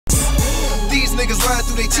niggas lying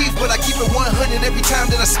through their teeth, but I keep it 100 every time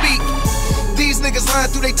that I speak. These niggas lying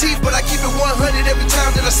through their teeth, but I keep it 100 every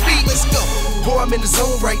time that I speak. Let's go. Boy, I'm in the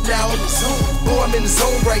zone right now. Boy, I'm in the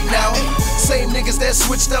zone right now. Same niggas that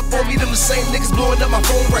switched up on me, them the same niggas blowing up my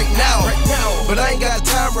phone right now. But I ain't got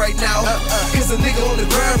time right now, cause a nigga on the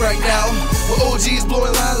grind right now. With OGs blowing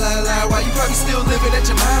lie, lie, lie, while you probably still living at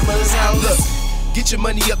your mama's house. Look, get your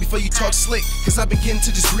money up before you talk slick, cause I've been getting to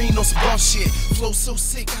this green on some boss shit. Flow so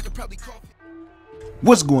sick, I could probably cough it.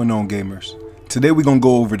 What's going on, gamers? Today we're gonna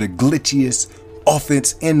go over the glitchiest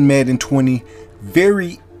offense in Madden 20.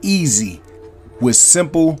 Very easy with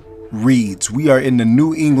simple reads. We are in the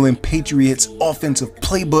New England Patriots offensive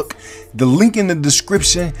playbook. The link in the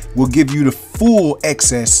description will give you the full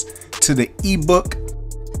access to the ebook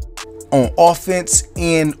on offense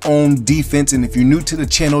and on defense. And if you're new to the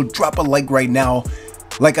channel, drop a like right now.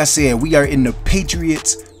 Like I said, we are in the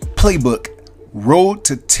Patriots playbook, road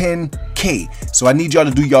to 10K. So I need y'all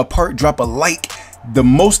to do y'all part, drop a like. The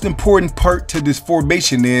most important part to this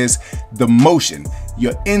formation is the motion.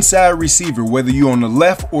 Your inside receiver, whether you're on the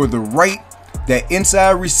left or the right, that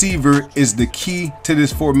inside receiver is the key to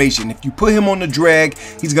this formation. If you put him on the drag,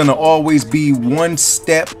 he's gonna always be one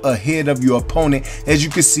step ahead of your opponent. As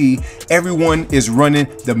you can see, everyone is running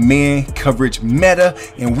the man coverage meta,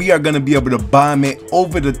 and we are gonna be able to bomb it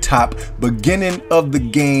over the top beginning of the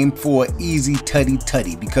game for an easy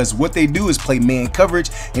tutty, because what they do is play man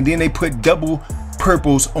coverage and then they put double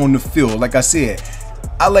purples on the field. Like I said,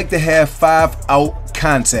 I like to have 5 out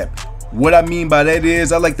concept. What I mean by that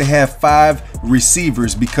is I like to have 5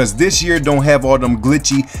 receivers, because this year don't have all them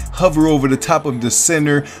glitchy hover over the top of the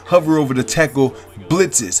center, hover over the tackle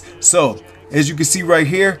blitzes. So as you can see right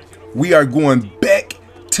here, we are going back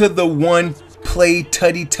to the one play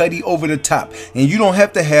tutty over the top, and you don't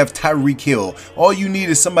have to have Tyreek Hill. All you need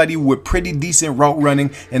is somebody with pretty decent route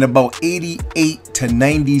running and about 88 to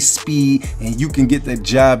 90 speed, and you can get the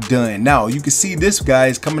job done. Now you can see this guy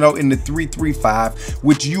is coming out in the 3-3-5,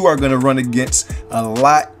 which you are going to run against a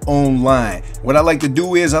lot online. What I like to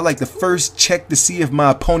do is I like to first check to see if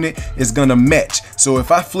my opponent is going to match. So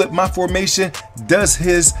if I flip my formation, does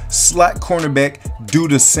his slot cornerback do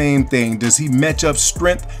the same thing? Does he match up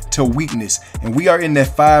strength to weakness? And we are in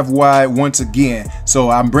that 5 wide once again. So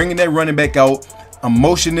I'm bringing that running back out. I'm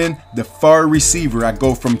motioning the far receiver. I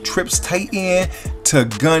go from trips tight end to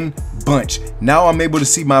gun bunch. Now I'm able to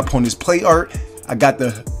see my opponent's play art. I got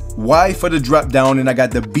the Y for the drop down, and I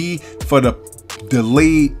got the B for the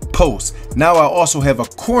delayed post. Now I also have a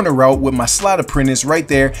corner route with my slot apprentice right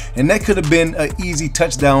there, and that could have been an easy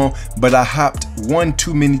touchdown, but I hopped one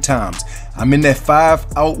too many times. I'm in that 5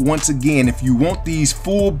 out once again. If you want these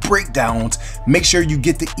full breakdowns, make sure you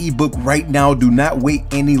get the ebook right now. Do not wait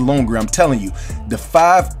any longer. I'm telling you, the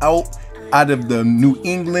 5 out of the New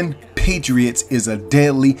England Patriots is a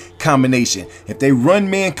deadly combination. If they run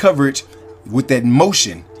man coverage with that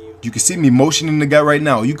motion, you can see me motioning the guy right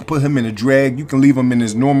now. You can put him in a drag, you can leave him in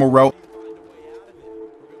his normal route,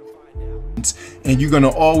 and you're gonna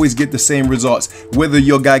always get the same results. Whether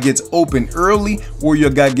your guy gets open early or your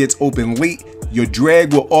guy gets open late, your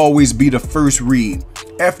drag will always be the first read.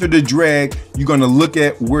 After the drag, you're gonna look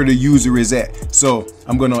at where the user is at. So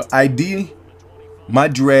I'm gonna ID my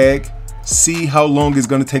drag, see how long it's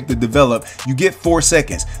gonna take to develop. You get 4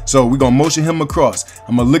 seconds. So we're gonna motion him across.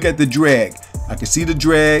 I'm gonna look at the drag. I can see the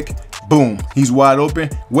drag. Boom, he's wide open.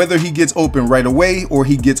 Whether he gets open right away or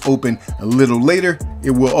he gets open a little later,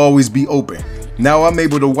 it will always be open. Now I'm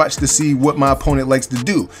able to watch to see what my opponent likes to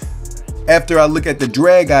do. After I look at the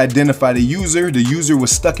drag, I identify the user. The user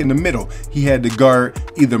was stuck in the middle. He had to guard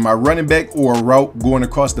either my running back or a route going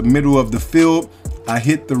across the middle of the field. I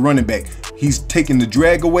hit the running back. He's taking the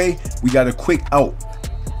drag away. We got a quick out.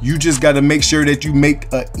 You just got to make sure that you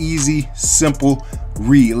make an easy, simple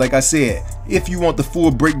read. Like I said, if you want the full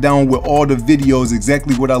breakdown with all the videos,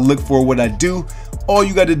 exactly what I look for, what I do, all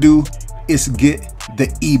you got to do is get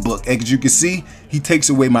the ebook. As you can see, he takes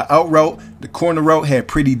away my out route. The corner route had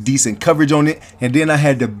pretty decent coverage on it, and then I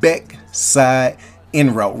had the back side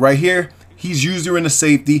in route right here. He's user in the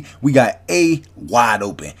safety. We got A wide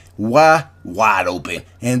open, Y wide open,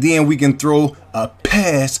 and then we can throw a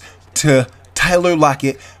pass to Tyler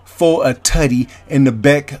Lockett for a tutty in the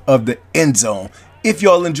back of the end zone. If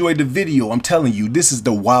y'all enjoyed the video, I'm telling you, this is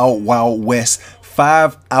the Wild Wild West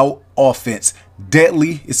 5 out offense.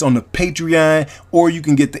 Deadly. It's on the Patreon, or you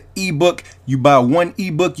can get the ebook. You buy one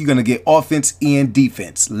ebook, you're gonna get offense and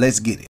defense. Let's get it.